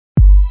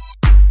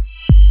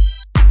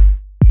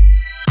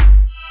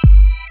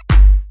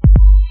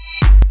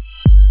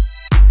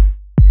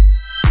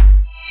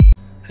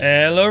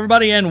Hello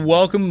everybody and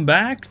welcome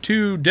back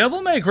to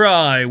Devil May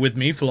Cry with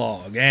me,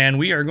 Flog. And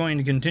we are going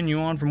to continue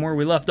on from where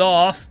we left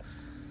off.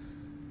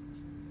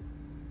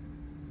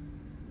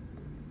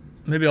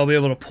 Maybe I'll be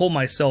able to pull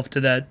myself to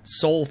that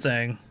soul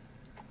thing.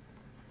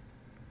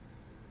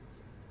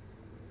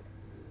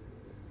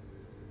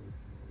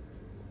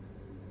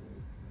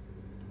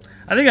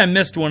 I think I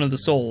missed one of the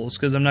souls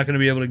because I'm not going to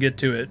be able to get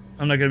to it.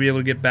 I'm not going to be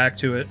able to get back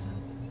to it.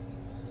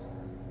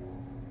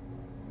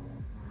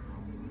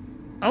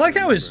 I like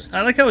how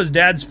his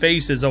dad's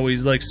face is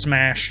always like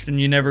smashed and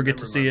you never get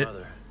to see it.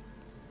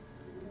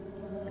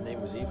 Her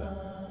name was Eva.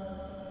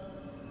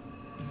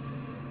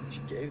 She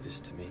gave this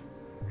to me.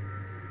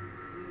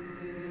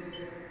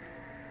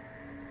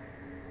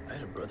 I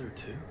had a brother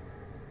too.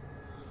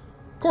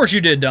 Of course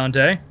you did,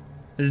 Dante.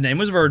 His name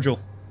was Vergil.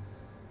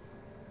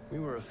 We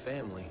were a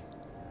family.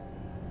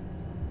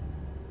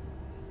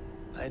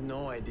 I had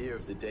no idea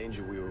of the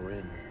danger we were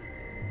in.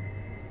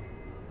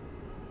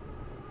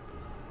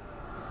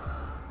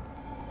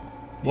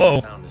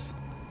 Whoa. Found us.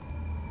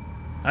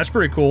 That's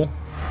pretty cool.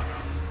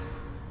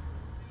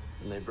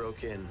 When they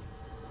broke in,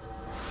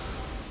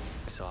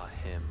 I saw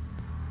him.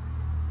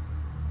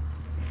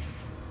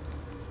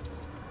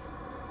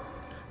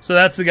 So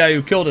that's the guy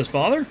who killed his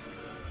father?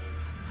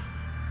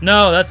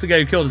 No, that's the guy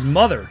who killed his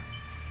mother.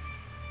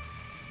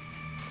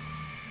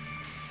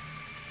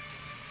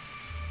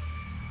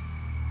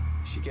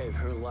 She gave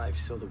her life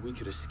so that we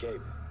could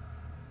escape.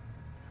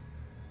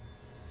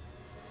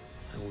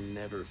 I will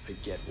never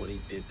forget what he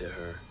did to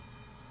her.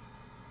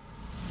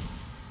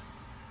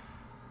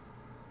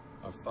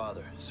 Our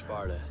father,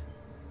 Sparta,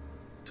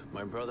 took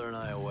my brother and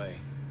I away.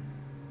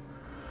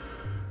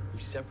 He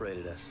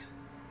separated us.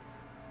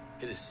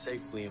 Hid us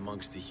safely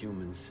amongst the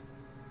humans.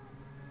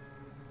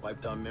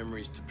 Wiped our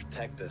memories to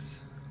protect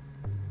us.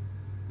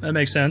 That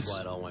makes sense. That's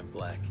why it all went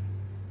black.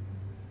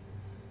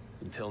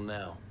 Until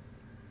now.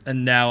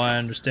 And now I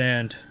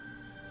understand.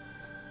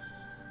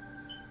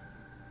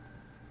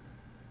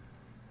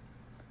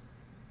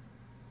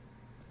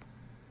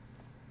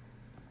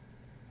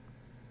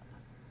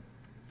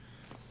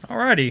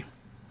 Alrighty.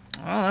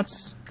 Well,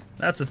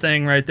 that's the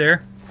thing right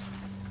there.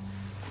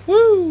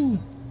 Woo!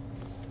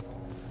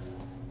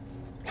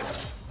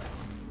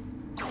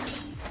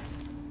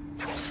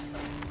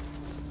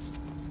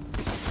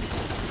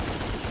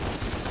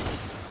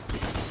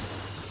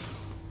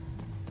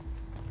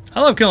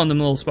 I love killing them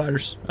little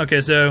spiders.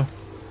 Okay, so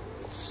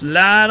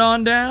slide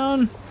on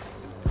down.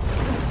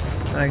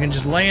 I can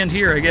just land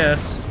here, I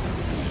guess.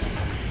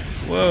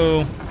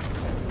 Whoa.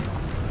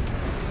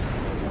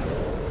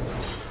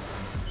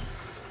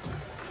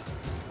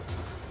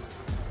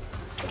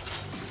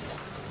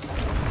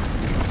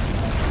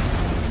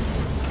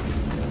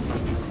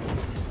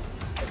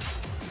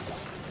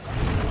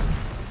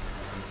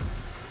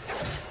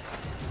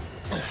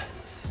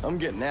 I'm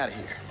getting out of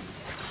here.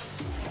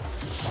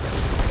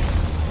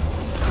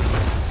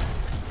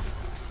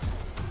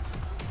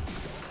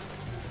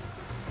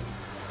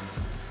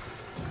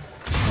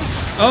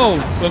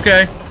 Oh,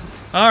 okay.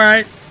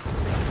 Alright.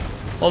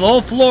 Well, the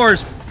whole floor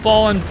is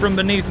falling from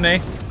beneath me.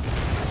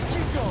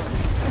 Keep going.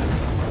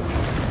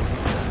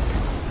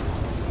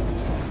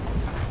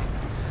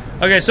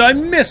 Okay, so I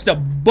missed a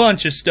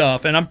bunch of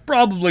stuff, and I'm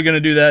probably going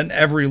to do that in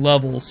every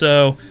level,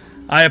 so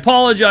I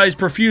apologize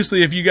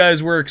profusely if you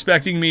guys were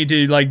expecting me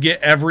to, like, get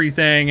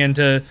everything and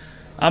to...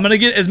 I'm going to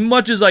get as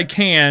much as I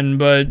can,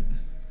 but...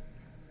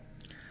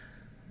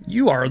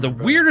 You are the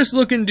weirdest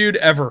looking dude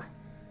ever.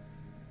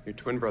 Your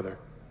twin brother.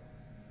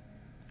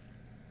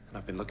 And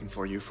I've been looking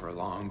for you for a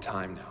long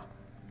time now.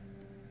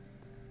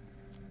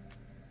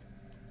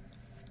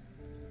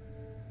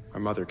 Our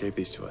mother gave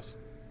these to us.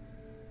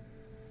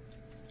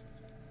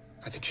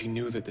 I think she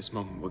knew that this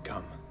moment would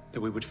come, that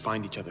we would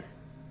find each other.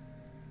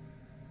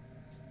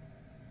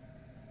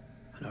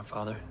 And our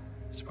father,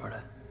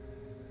 Sparta?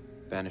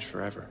 Vanished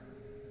forever.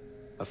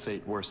 A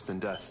fate worse than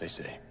death, they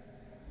say.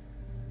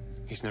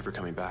 He's never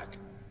coming back.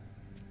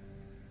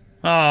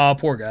 Aw,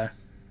 poor guy.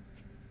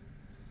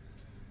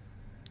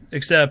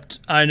 Except,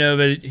 I know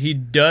that he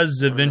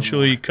does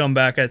eventually come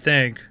back, I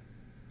think.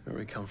 Where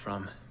we come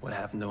from, what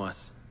happened to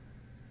us.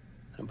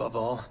 And above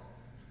all,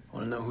 I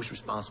want to know who's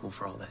responsible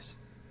for all this.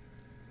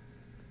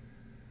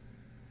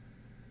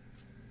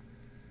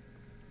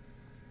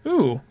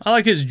 Ooh, I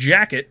like his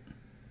jacket.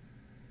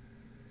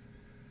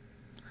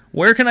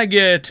 Where can I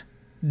get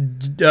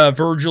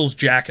Vergil's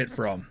jacket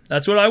from?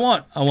 That's what I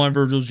want. I want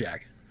Vergil's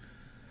jacket.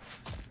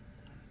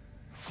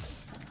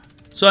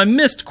 So I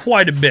missed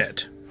quite a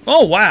bit.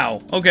 Oh,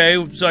 wow.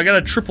 Okay, so I got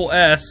a triple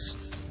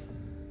S.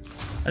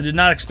 I did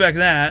not expect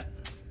that.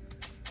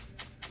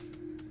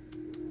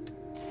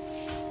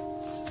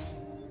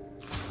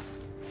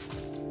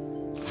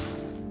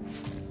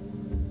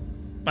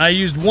 I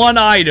used one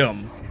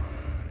item.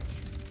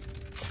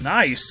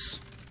 Nice.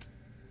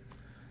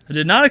 I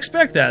did not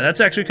expect that. That's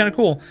actually kind of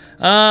cool.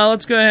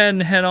 Let's go ahead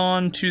and head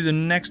on to the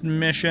next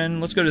mission.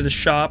 Let's go to the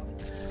shop.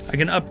 I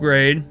can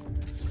upgrade.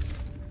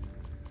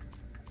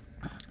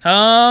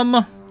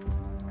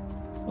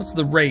 What's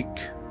the rake?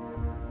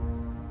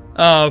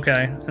 Oh,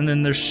 okay. And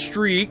then there's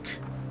streak.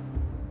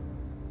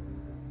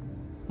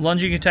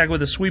 Lunging attack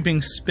with a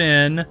sweeping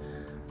spin.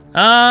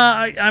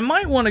 I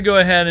might want to go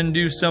ahead and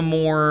do some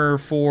more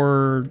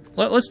for...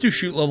 Let's do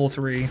shoot level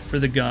 3 for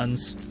the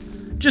guns.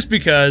 Just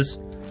because.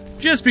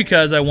 Just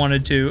because I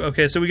wanted to.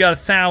 Okay, so we got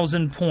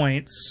 1,000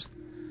 points.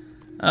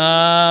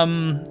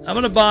 I'm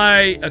going to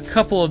buy a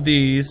couple of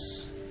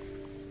these.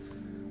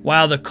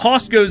 Wow, the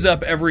cost goes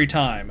up every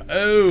time.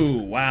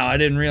 Oh, wow, I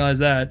didn't realize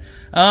that.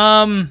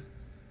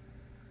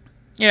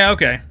 Yeah,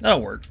 okay,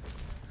 that'll work.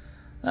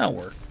 That'll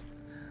work.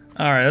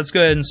 Alright, let's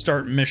go ahead and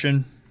start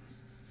mission.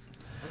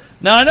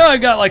 Now, I know I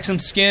got like some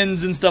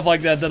skins and stuff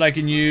like that I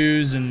can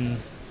use and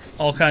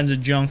all kinds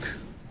of junk.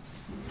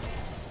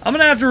 I'm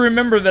gonna have to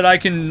remember that I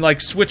can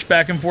like switch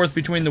back and forth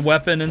between the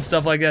weapon and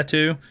stuff like that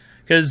too.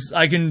 Because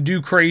I can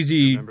do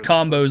crazy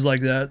combos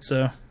like that,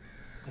 so.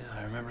 Yeah,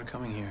 I remember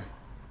coming here.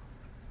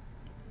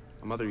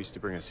 My mother used to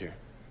bring us here.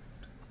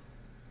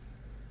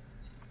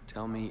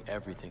 Tell me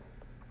everything.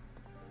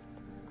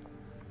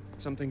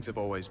 Some things have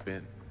always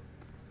been.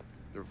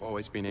 There have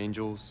always been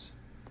angels.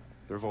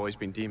 There have always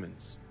been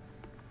demons.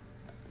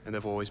 And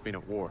they've always been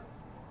at war.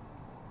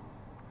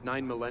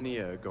 9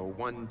 millennia ago,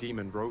 one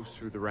demon rose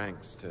through the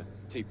ranks to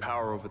take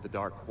power over the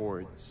dark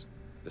hordes.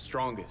 The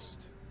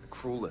strongest, the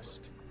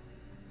cruelest.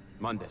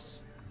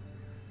 Mundus.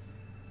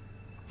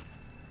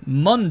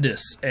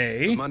 Mundus,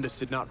 eh? But Mundus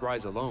did not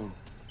rise alone.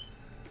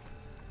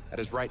 At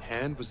his right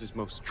hand was his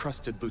most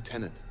trusted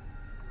lieutenant.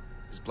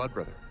 His blood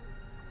brother.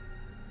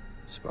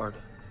 Sparta.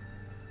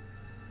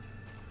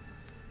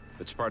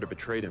 But Sparta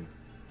betrayed him.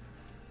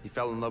 He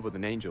fell in love with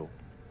an angel,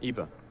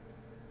 Eva.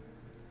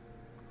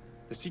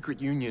 The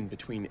secret union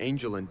between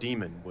angel and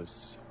demon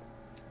was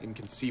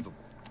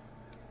inconceivable.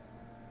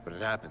 But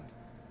it happened.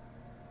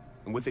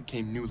 And with it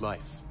came new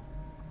life.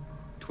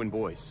 Twin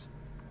boys.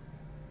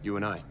 You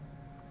and I.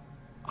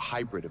 A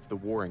hybrid of the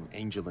warring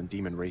angel and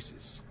demon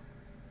races.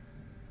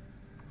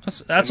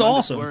 That's when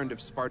awesome. Mundus learned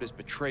of Sparta's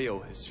betrayal,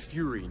 his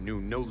fury knew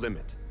no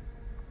limit.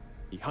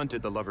 He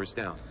hunted the lovers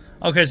down.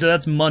 Okay, so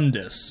that's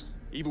Mundus.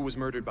 Eva was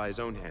murdered by his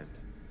own hand.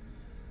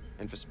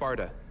 And for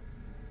Sparta,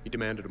 he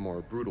demanded a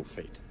more brutal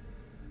fate.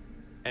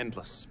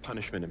 Endless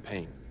punishment and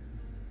pain.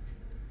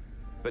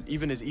 But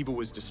even as Eva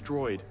was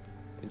destroyed,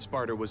 and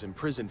Sparta was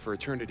imprisoned for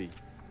eternity,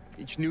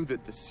 each knew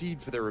that the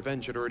seed for their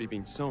revenge had already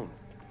been sown.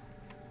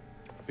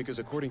 Because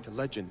according to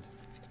legend,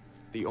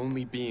 the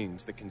only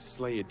beings that can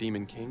slay a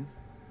demon king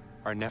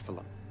are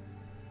Nephilim,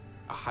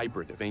 a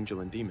hybrid of angel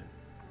and demon.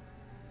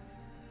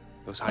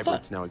 Those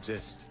hybrids now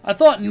exist. I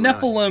thought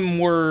Nephilim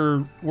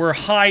were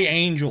high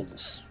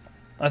angels.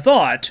 I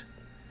thought,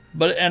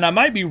 and I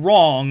might be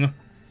wrong,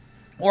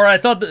 or I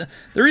thought that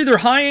they're either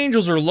high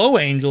angels or low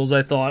angels.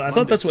 I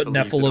thought that's what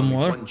Nephilim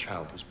were. One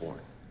child was born,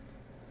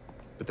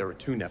 but there were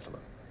 2 Nephilim,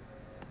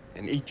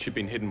 and each had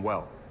been hidden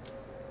well.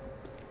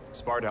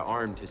 Sparta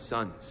armed his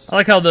sons. I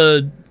like how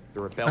the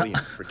rebellion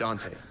for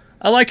Dante.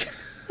 I like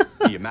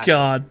The Immaculate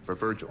God for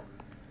Virgil.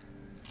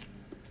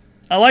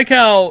 I like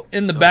how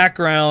in the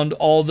background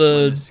all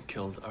the Mundus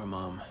killed our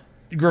mom.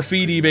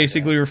 graffiti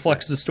basically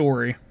reflects the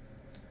story.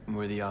 And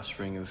we're the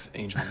offspring of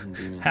angels and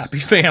demons. Happy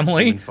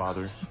family. Demon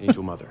father,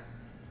 angel mother.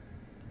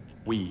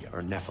 We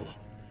are Nephilim.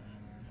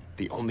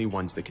 The only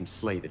ones that can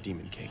slay the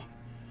Demon King.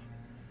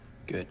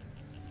 Good.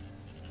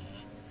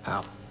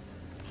 How?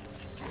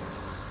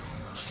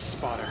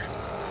 Spotter.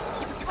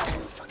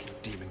 Fucking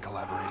demon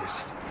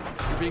collaborators.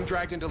 You're being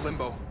dragged into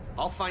limbo.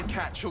 I'll find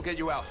Kat. She'll get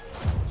you out.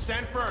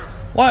 Stand firm.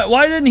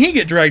 Why didn't he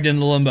get dragged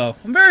into limbo?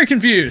 I'm very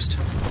confused.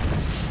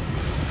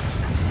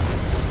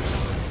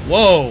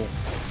 Whoa.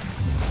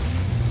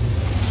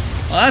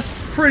 Well, that's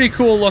pretty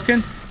cool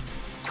looking.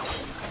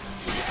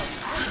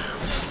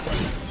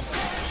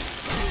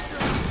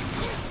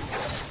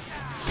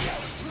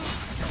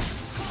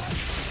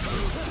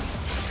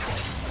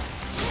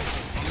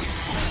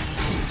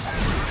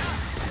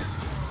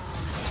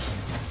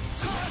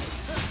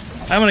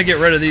 I'm gonna get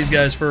rid of these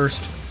guys first.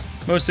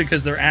 Mostly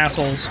because they're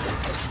assholes.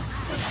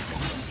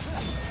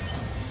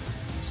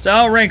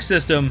 Style rank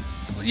system.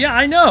 Yeah,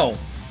 I know.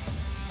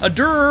 A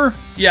Durer.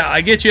 Yeah,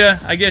 I get you.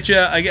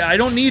 I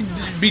don't need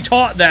to be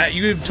taught that.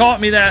 You've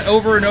taught me that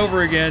over and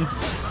over again.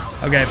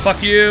 Okay,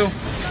 fuck you.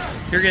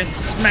 You're getting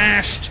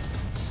smashed.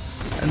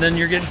 And then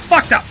you're getting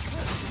fucked up.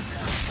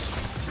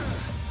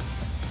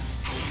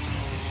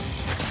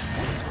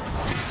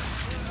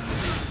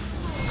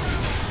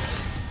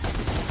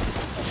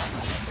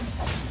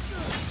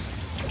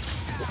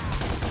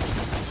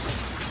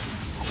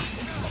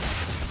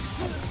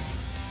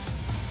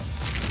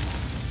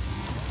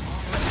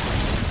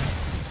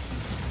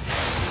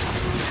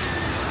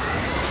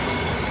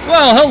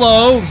 Well,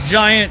 hello,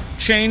 giant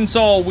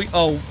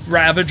chainsaw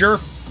Ravager.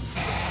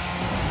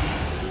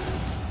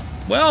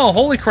 Well,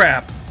 holy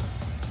crap.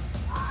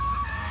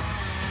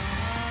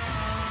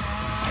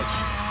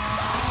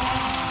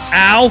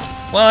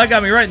 Ow! Well, that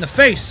got me right in the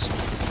face.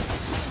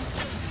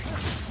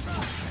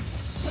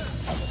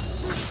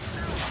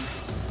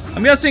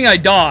 I'm guessing I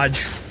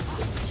dodge.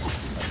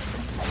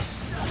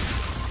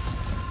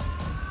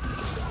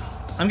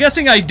 I'm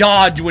guessing I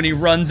dodge when he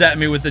runs at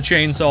me with the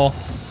chainsaw.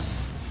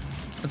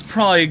 That's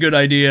probably a good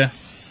idea.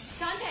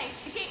 Dante,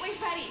 the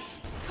gateway's ready.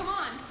 Come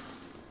on.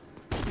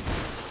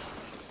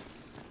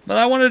 But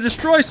I want to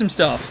destroy some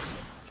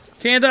stuff.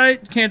 Can't I?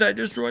 Can't I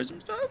destroy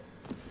some stuff?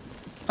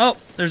 Oh,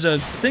 there's a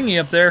thingy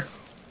up there.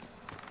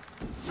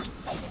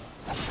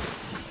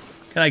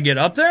 Can I get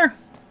up there?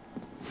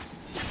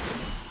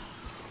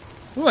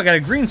 Ooh, I got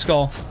a green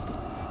skull.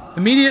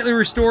 Immediately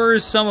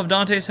restores some of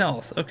Dante's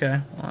health.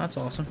 Okay, well that's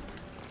awesome.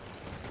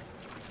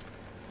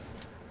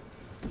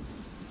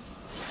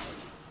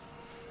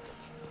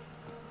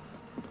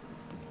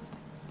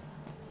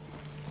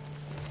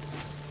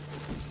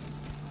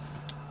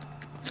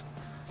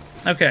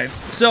 Okay,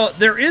 so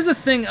there is a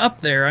thing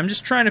up there. I'm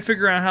just trying to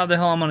figure out how the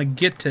hell I'm going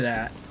to get to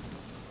that.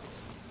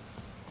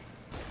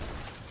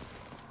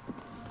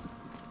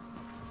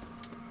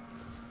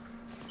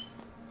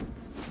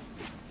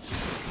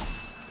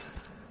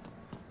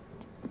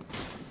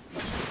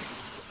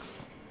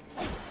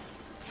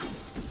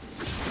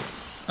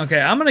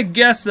 Okay, I'm going to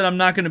guess that I'm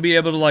not going to be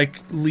able to, like,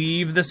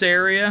 leave this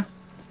area.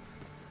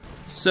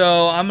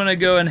 So I'm going to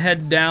go and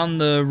head down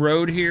the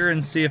road here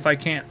and see if I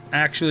can't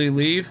actually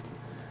leave.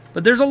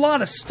 But there's a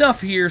lot of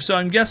stuff here, so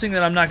I'm guessing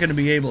that I'm not going to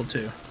be able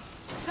to.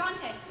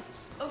 Dante,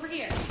 over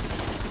here.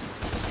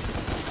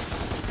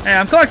 Hey,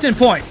 I'm collecting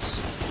points.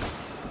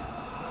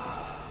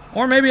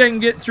 Or maybe I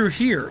can get through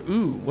here.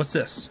 Ooh, what's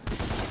this?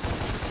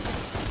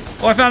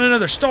 Oh, I found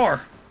another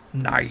star.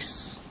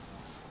 Nice.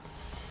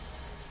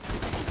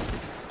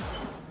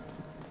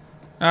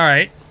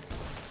 Alright.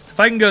 If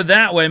I can go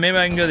that way, maybe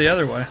I can go the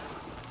other way.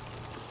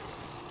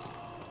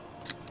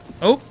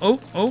 Oh,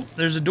 oh, oh.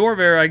 There's a door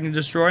there I can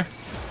destroy.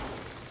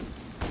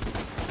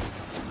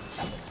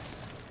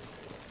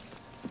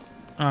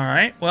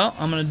 Alright, well,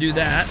 I'm gonna do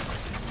that.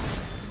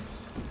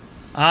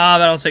 Ah,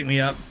 that'll take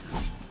me up.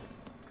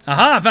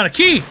 Aha, I found a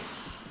key!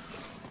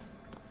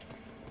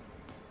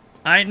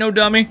 I ain't no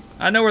dummy.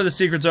 I know where the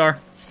secrets are.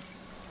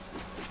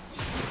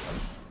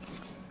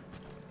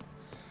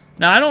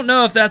 Now, I don't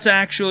know if that's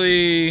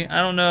actually... I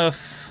don't know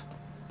if...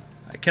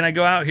 Can I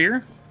go out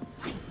here?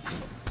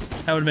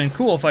 That would have been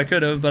cool if I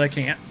could have, but I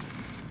can't.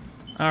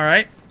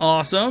 Alright,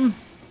 awesome.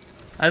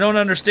 I don't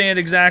understand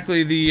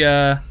exactly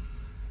the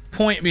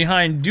point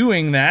behind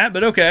doing that,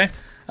 but okay.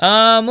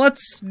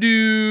 Let's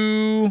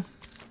do...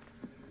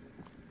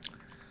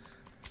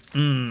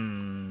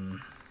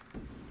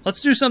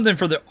 Let's do something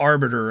for the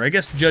Arbiter. I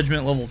guess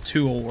Judgment level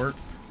 2 will work.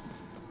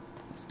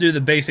 Let's do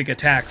the basic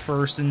attack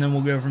first, and then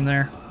we'll go from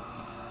there.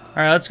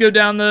 Alright, let's go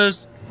down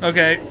those.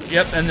 Okay,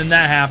 yep, and then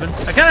that happens.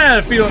 I kind of had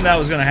a feeling that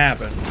was going to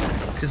happen.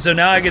 So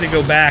now I get to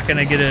go back and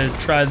I get to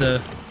try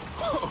the...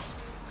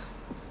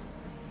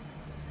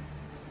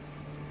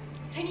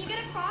 Can you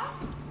get across?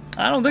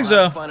 I don't think I'll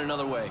so. have to find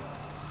another way.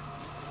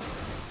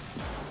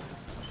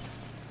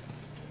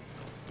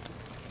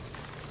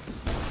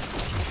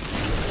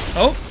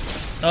 Oh,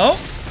 oh.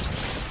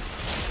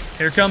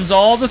 Here comes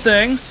all the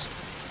things.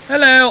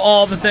 Hello,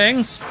 all the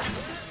things.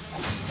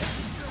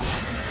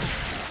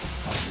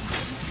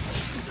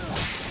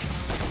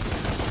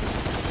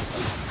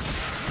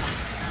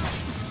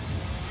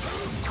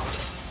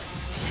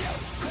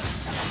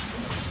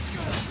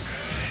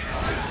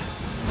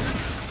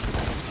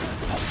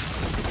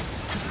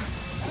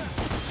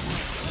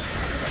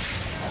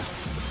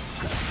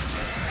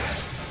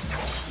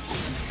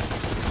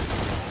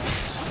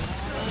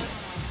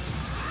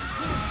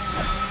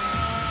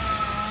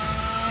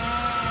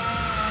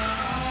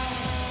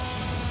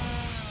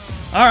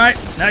 Alright,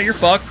 now you're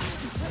fucked.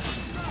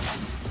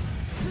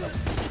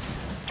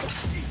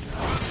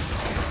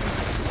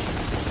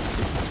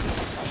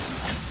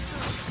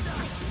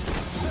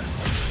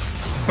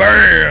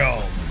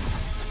 BAM!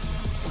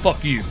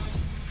 Fuck you.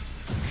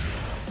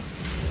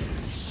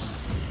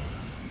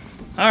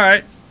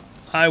 Alright,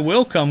 I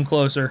will come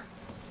closer.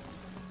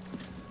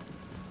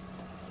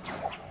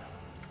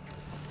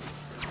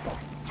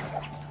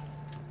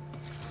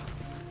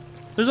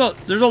 There's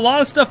a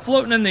lot of stuff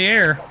floating in the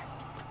air.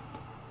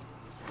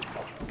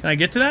 Can I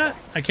get to that?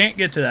 I can't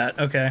get to that.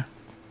 Okay.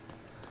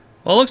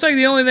 Well, it looks like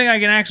the only thing I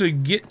can actually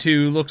get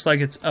to looks like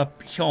it's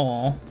up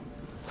here.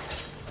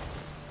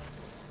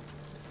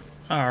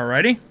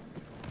 Alrighty.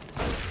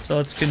 So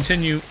let's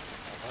continue.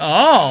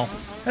 Oh!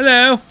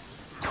 Hello!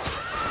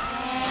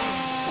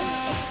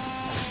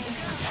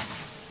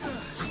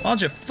 Why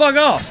don't you fuck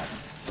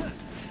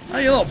off? Oh,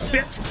 you little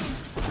bitch!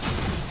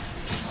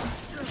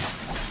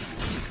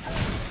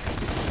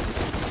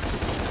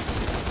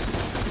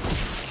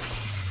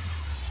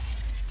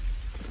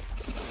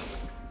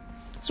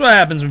 That's what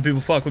happens when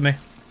people fuck with me.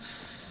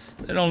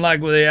 They don't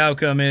like what the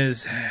outcome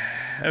is.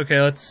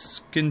 Okay,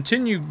 let's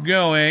continue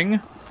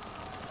going.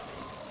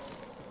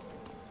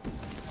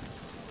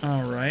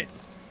 Alright.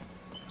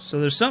 So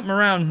there's something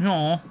around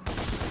here.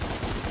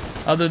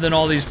 Other than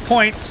all these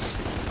points.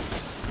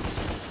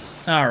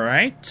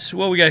 Alright.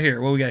 What we got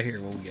here? What we got here?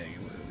 What we got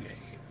here? What we got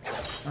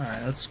here?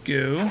 Alright, let's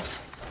go.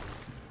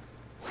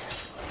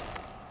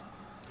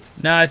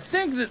 Now I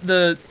think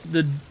that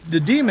the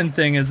demon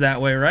thing is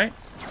that way, right?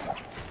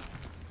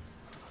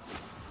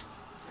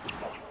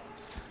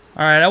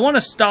 Alright, I want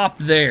to stop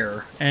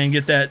there and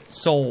get that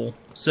soul.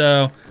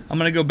 So, I'm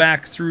going to go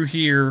back through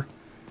here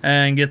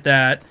and get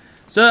that.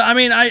 So, I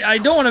mean, I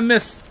don't want to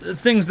miss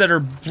things that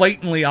are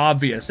blatantly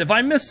obvious. If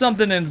I miss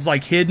something and it's,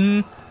 like,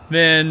 hidden,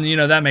 then, you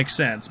know, that makes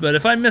sense. But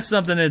if I miss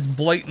something that's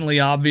blatantly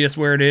obvious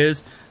where it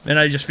is, then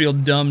I just feel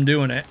dumb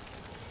doing it.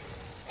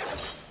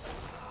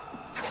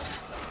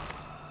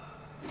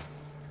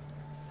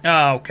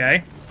 Oh,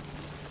 okay.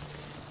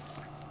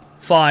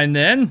 Fine,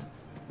 then.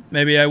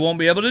 Maybe I won't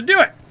be able to do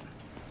it.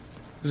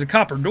 There's a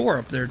copper door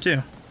up there,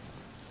 too.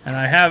 And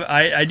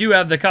I do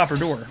have the copper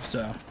door,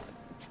 so...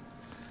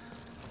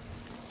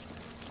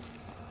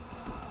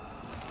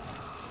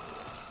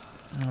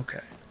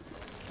 Okay.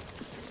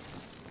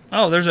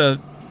 Oh, there's a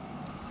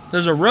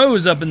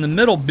rose up in the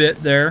middle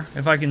bit there.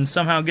 If I can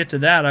somehow get to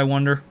that, I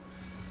wonder.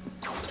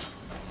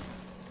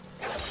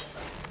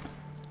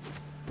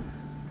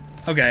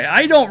 Okay,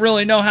 I don't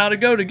really know how to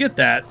go to get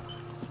that.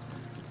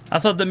 I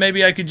thought that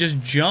maybe I could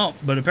just jump,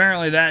 but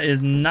apparently that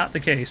is not the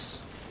case.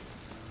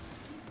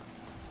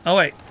 Oh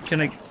wait,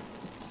 can I...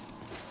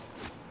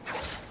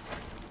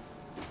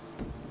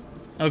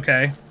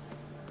 Okay.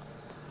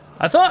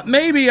 I thought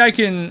maybe I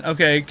can...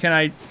 Okay, can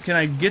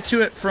I get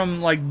to it from,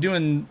 like,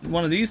 doing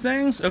one of these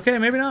things? Okay,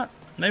 maybe not.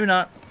 Maybe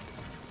not.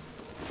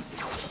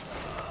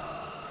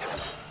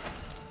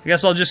 I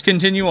guess I'll just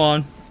continue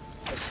on.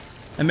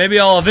 And maybe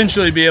I'll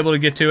eventually be able to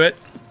get to it.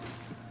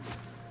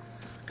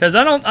 Because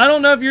I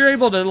don't know if you're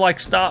able to,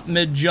 like, stop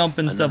mid-jump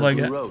and stuff like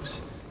that.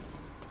 Rose.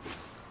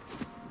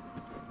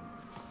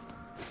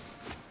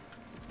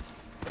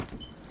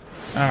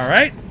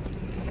 Alright.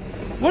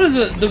 What is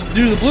it? Do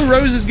the blue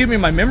roses give me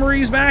my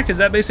memories back? Is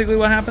that basically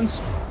what happens?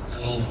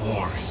 All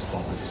war is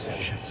fought with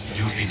deceptions.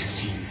 You've been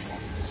deceived.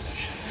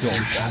 Your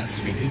past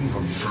has been hidden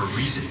from you for a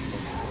reason.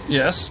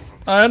 Yes,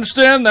 I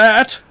understand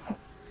that.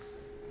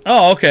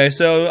 Oh, okay,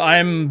 so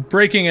I'm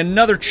breaking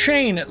another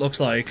chain, it looks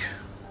like.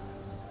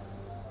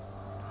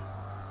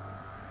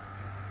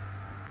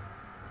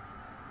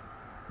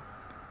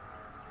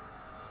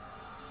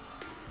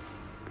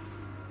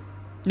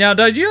 Now,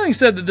 Darjeeling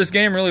said that this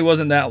game really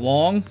wasn't that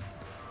long.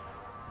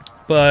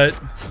 But,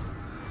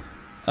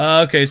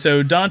 okay,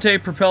 so Dante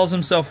propels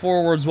himself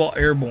forwards while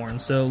airborne.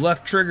 So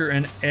left trigger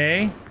and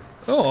A.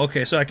 Oh,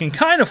 okay, so I can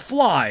kind of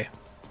fly.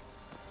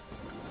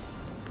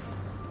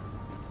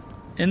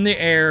 In the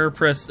air,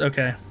 press,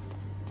 okay.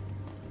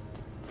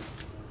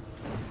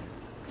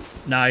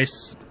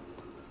 Nice.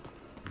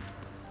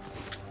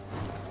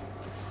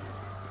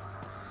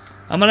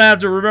 I'm gonna have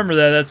to remember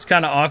that. That's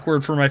kind of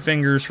awkward for my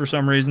fingers for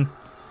some reason.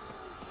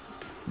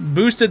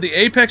 Boosted the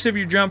apex of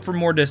your jump for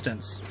more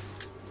distance.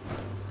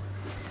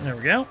 There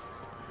we go.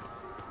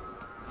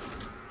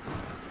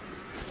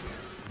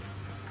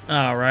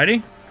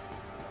 Alrighty.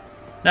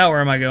 Now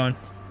where am I going?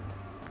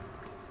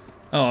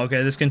 Oh,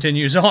 okay, this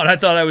continues on. I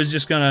thought I was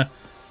just gonna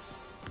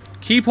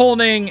keep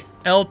holding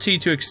LT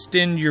to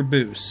extend your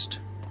boost.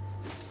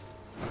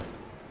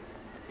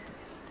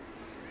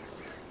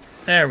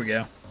 There we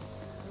go.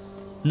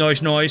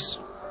 Noise, noise.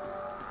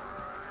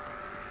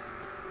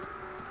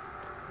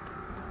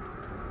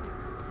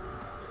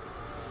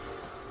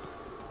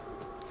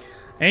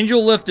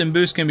 Angel lift and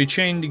boost can be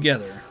chained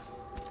together.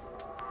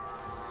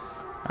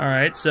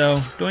 Alright, so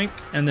doink,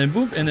 and then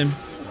boop, and then...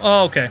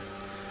 Oh, okay.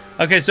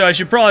 Okay, so I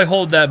should probably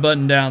hold that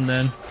button down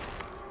then.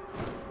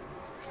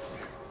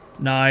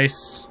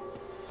 Nice.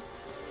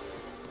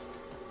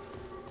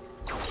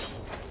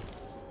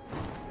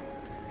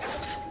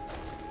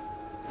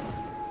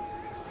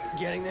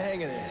 Getting the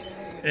hang of this.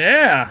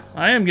 Yeah,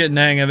 I am getting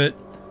the hang of it.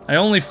 I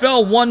only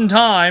fell one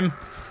time.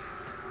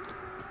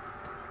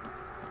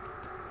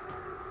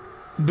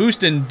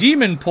 Boost and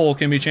demon pull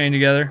can be chained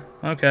together.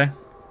 Okay.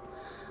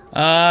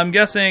 I'm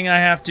guessing I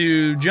have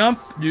to jump,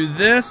 do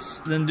this,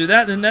 then do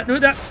that, then that, do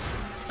that.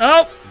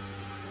 Oh!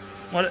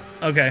 What?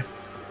 Okay.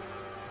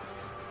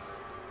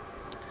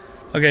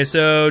 Okay,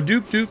 so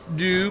doop, doop,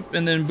 doop,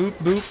 and then boop,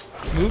 boop,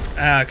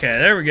 boop. Okay,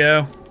 there we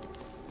go.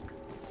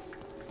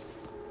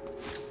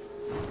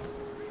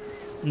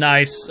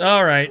 Nice.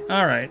 Alright,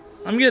 alright.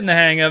 I'm getting the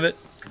hang of it.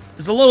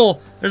 There's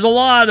a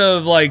lot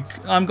of, like,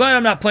 I'm glad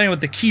I'm not playing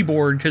with the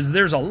keyboard, because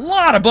there's a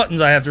lot of buttons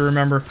I have to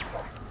remember.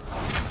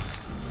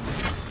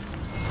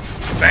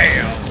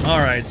 Bam!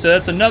 Alright, so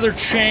that's another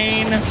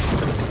chain.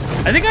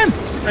 I think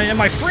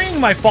am I freeing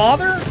my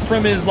father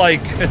from his,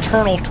 like,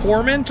 eternal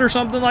torment or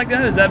something like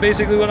that? Is that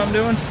basically what I'm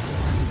doing?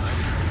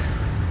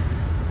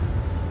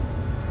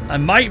 I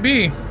might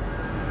be.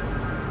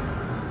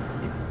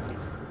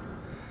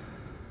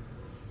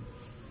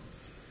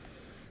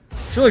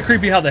 It's really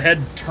creepy how the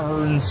head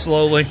turns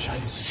slowly.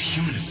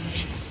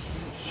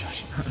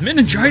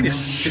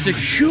 Meningitis is a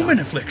human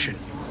affliction.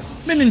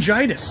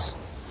 Meningitis.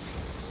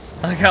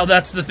 I like how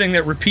that's the thing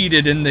that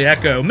repeated in the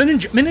echo.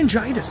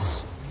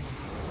 Meningitis.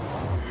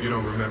 You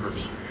don't remember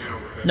me.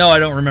 No, I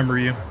don't remember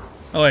you.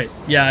 Oh wait,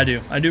 yeah, I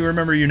do. I do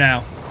remember you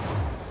now.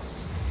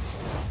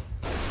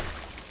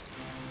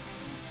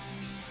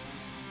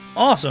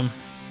 Awesome.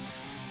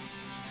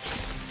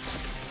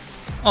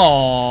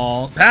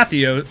 Aww,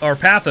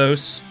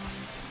 Pathos.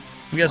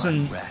 I'm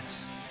guessing.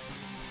 Rats.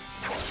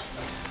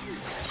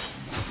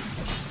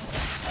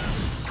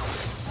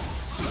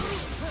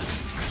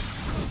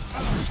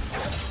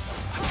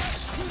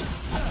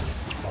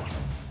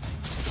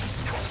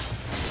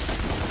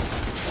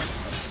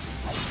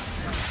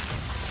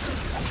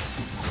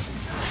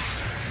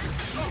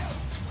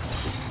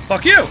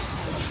 Fuck you!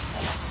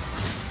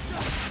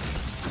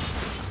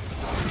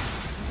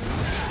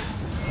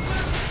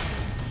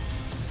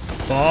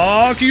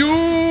 Fuck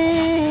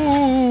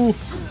you!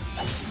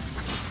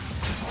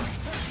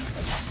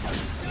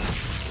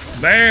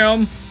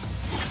 Bam!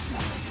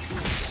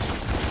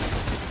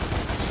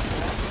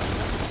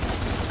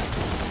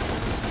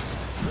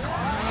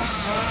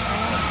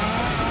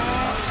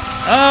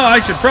 Oh,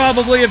 I should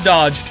probably have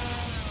dodged.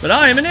 But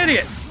I am an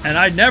idiot, and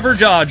I'd never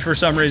dodge for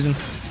some reason.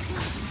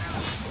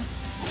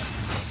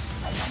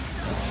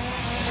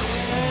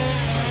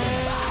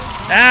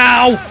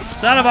 Ow!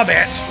 Son of a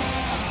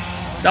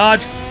bitch!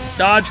 Dodge!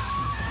 Dodge!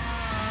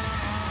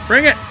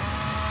 Bring it!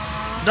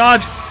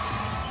 Dodge!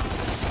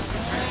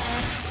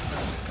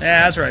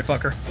 Yeah, that's right,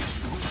 fucker.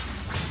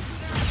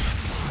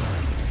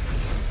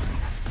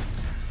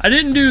 I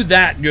didn't do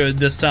that good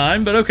this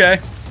time, but okay.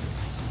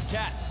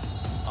 Cat,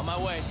 on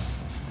my way.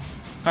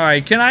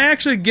 Alright, can I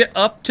actually get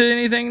up to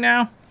anything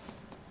now?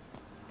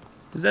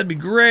 Because that'd be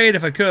great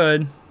if I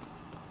could.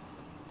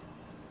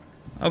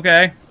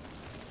 Okay.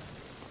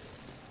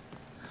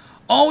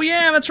 Oh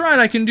yeah, that's right.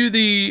 I can do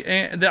the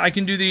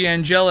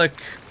angelic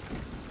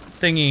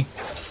thingy.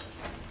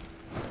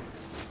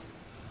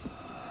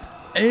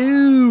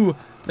 Ooh,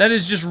 that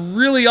is just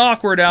really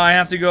awkward how I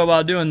have to go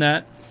about doing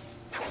that.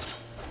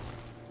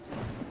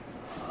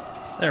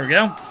 There we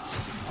go.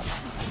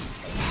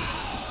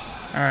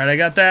 All right, I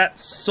got that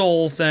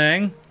soul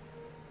thing.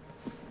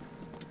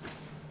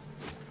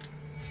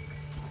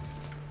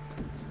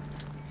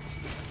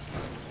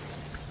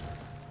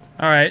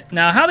 Alright,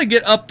 now how to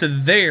get up to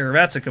there,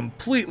 that's a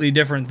completely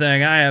different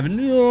thing. I have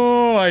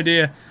no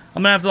idea.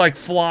 I'm gonna have to like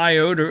fly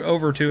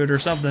over to it or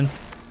something.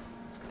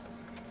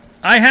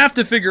 I have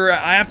to figure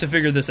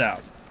this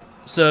out.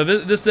 So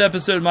this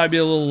episode might be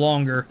a little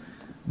longer,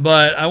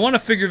 but I want to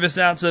figure this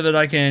out so that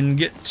I can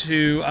get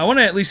to, I want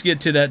to at least get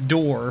to that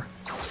door,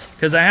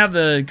 because I have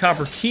the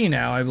copper key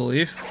now, I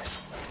believe.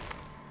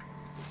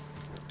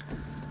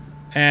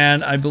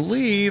 And I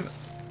believe,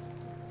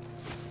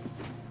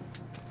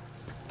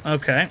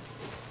 okay.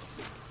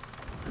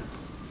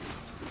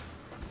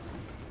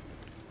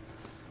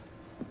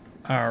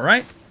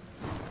 Alright.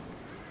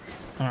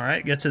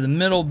 Alright, get to the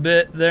middle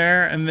bit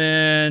there, and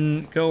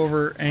then go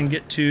over and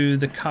get to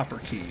the copper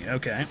key.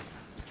 Okay.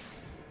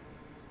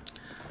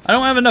 I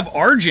don't have enough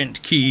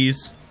argent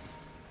keys.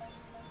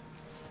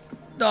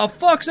 The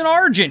fuck's an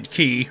argent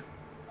key?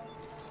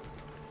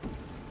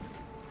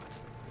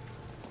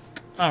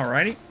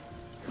 Alrighty.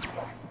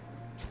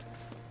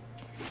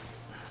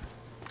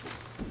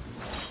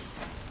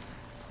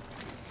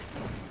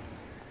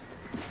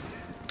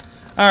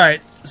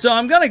 Alright. So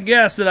I'm gonna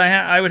guess that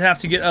I would have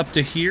to get up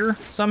to here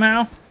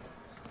somehow,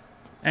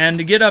 and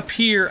to get up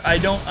here I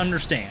don't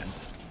understand.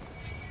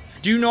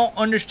 Do not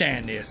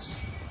understand this.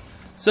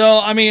 So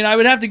I mean I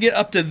would have to get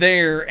up to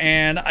there,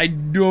 and I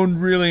don't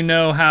really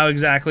know how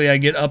exactly I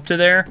get up to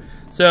there.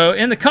 So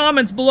in the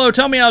comments below,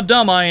 tell me how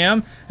dumb I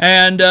am.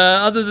 And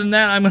other than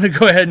that, I'm going to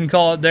go ahead and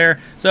call it there.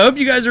 So I hope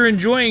you guys are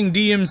enjoying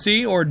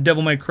DMC, or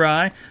Devil May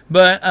Cry.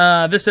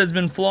 But this has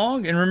been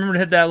Flog. And remember to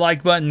hit that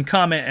like button,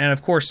 comment, and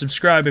of course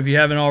subscribe if you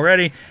haven't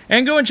already.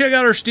 And go and check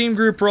out our Steam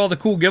group for all the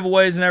cool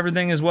giveaways and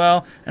everything as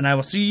well. And I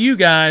will see you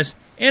guys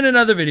in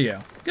another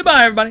video.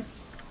 Goodbye, everybody.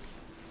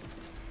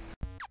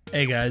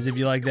 Hey guys, if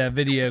you like that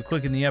video,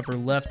 click in the upper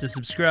left to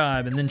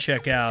subscribe. And then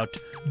check out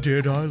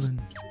Dead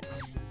Island.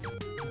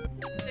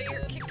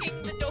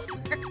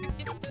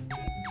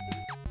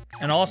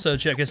 And also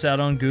check us out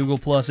on Google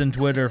Plus and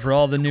Twitter for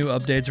all the new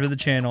updates for the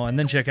channel. And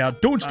then check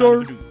out Don't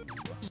Start!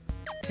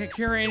 Can't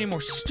carry any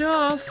more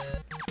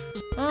stuff!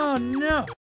 Oh no!